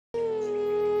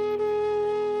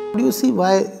Do you see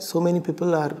why so many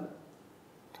people are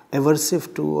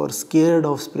aversive to or scared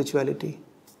of spirituality?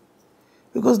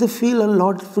 Because they feel a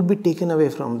lot would be taken away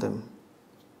from them.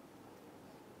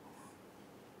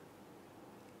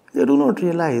 They do not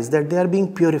realize that they are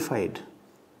being purified,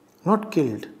 not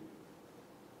killed.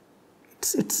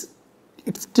 It's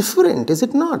different, is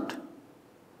it not?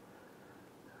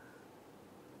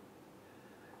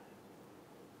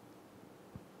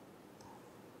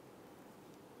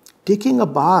 Taking a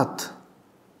bath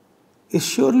is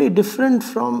surely different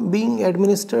from being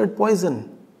administered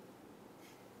poison.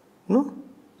 No?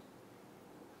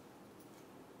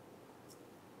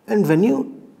 And when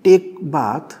you take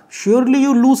bath, surely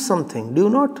you lose something, do you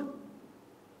not?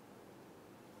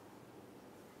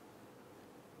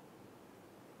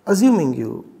 Assuming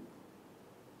you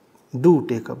do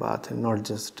take a bath and not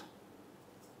just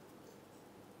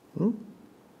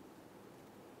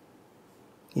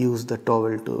use the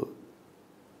towel to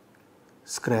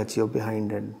scratch your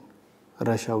behind and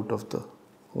rush out of the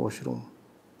washroom.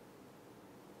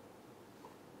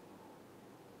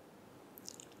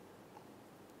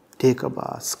 Take a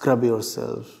bath, scrub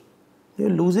yourself. You're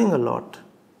losing a lot.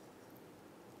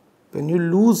 When you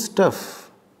lose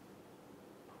stuff,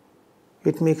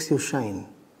 it makes you shine.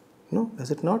 No,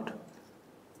 is it not?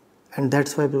 And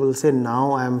that's why people say,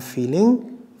 now I am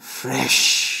feeling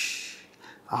fresh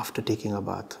after taking a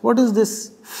bath. What is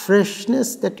this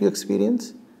freshness that you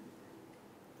experience?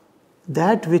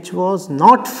 That which was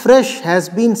not fresh has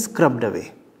been scrubbed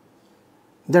away.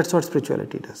 That's what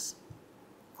spirituality does.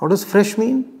 What does fresh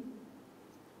mean?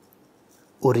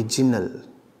 Original.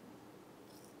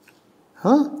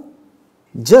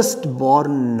 Just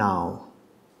born now.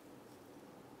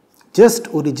 Just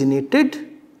originated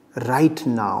right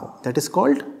now. That is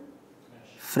called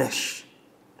fresh.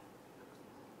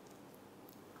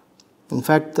 In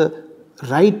fact, the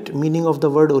right meaning of the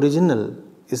word original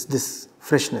is this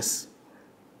freshness.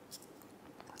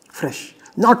 Fresh.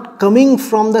 Not coming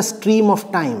from the stream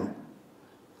of time.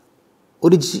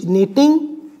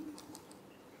 Originating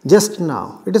just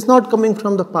now. It is not coming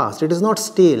from the past. It is not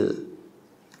stale.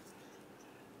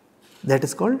 That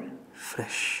is called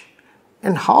fresh.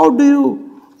 And how do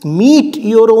you meet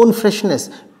your own freshness?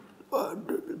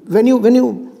 When you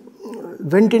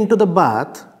went into the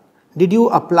bath, did you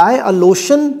apply a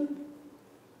lotion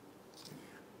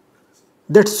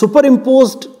that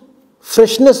superimposed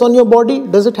freshness on your body?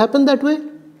 Does it happen that way?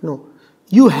 No.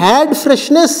 You had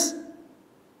freshness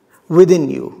within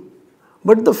you,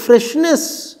 but the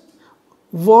freshness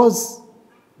was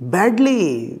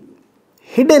badly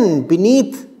hidden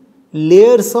beneath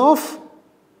layers of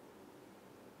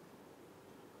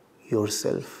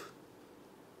yourself.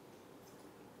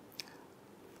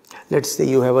 Let's say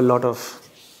you have a lot of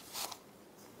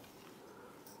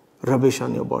rubbish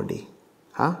on your body.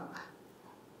 I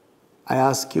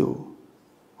ask you,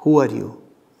 who are you?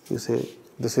 You say,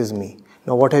 this is me.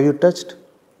 Now what have you touched?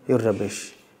 Your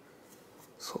rubbish.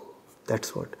 So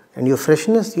that's what. And your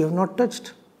freshness you have not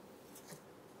touched.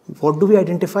 What do we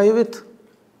identify with?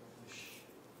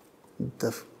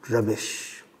 The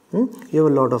rubbish. You have a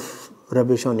lot of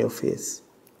rubbish on your face.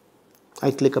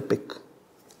 I click a pic.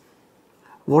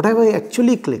 What have I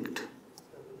actually clicked?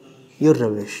 Your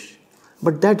rubbish.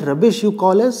 But that rubbish you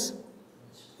call as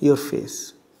your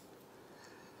face.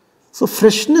 So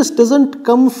freshness doesn't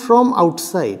come from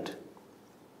outside.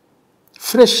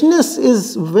 Freshness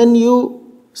is when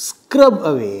you scrub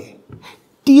away,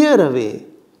 tear away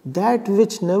that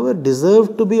which never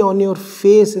deserved to be on your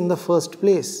face in the first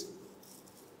place.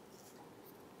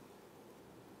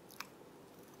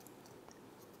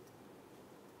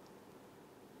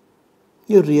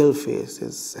 Your real face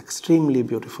is extremely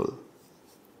beautiful.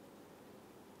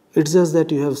 It's just that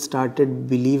you have started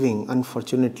believing,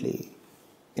 unfortunately,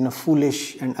 in a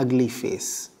foolish and ugly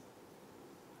face.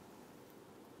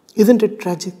 Isn't it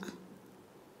tragic?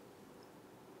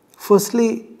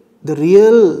 Firstly, the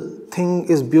real thing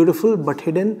is beautiful but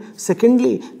hidden.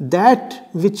 Secondly, that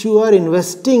which you are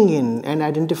investing in and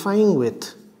identifying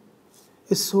with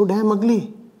is so damn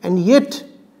ugly. And yet,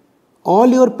 all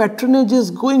your patronage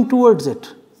is going towards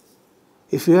it.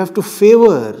 If you have to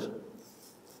favor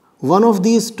one of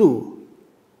these two,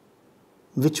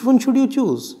 which one should you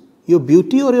choose? Your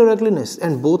beauty or your ugliness?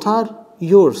 And both are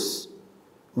yours.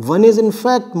 One is in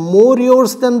fact more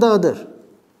yours than the other.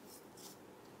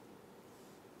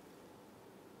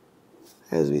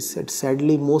 As we said,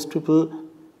 sadly most people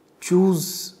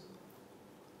choose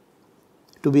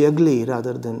to be ugly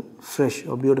rather than fresh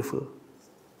or beautiful.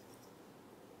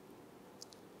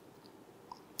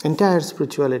 Entire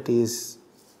spirituality is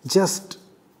just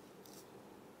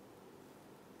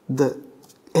the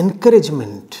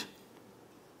encouragement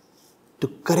to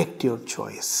correct your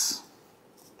choice.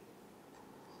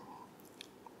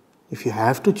 If you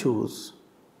have to choose,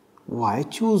 why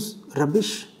choose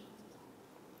rubbish?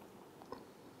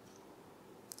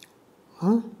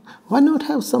 Why not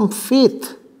have some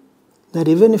faith that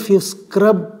even if you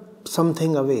scrub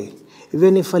something away,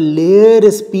 even if a layer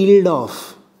is peeled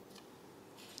off,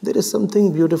 there is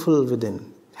something beautiful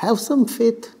within. Have some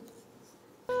faith.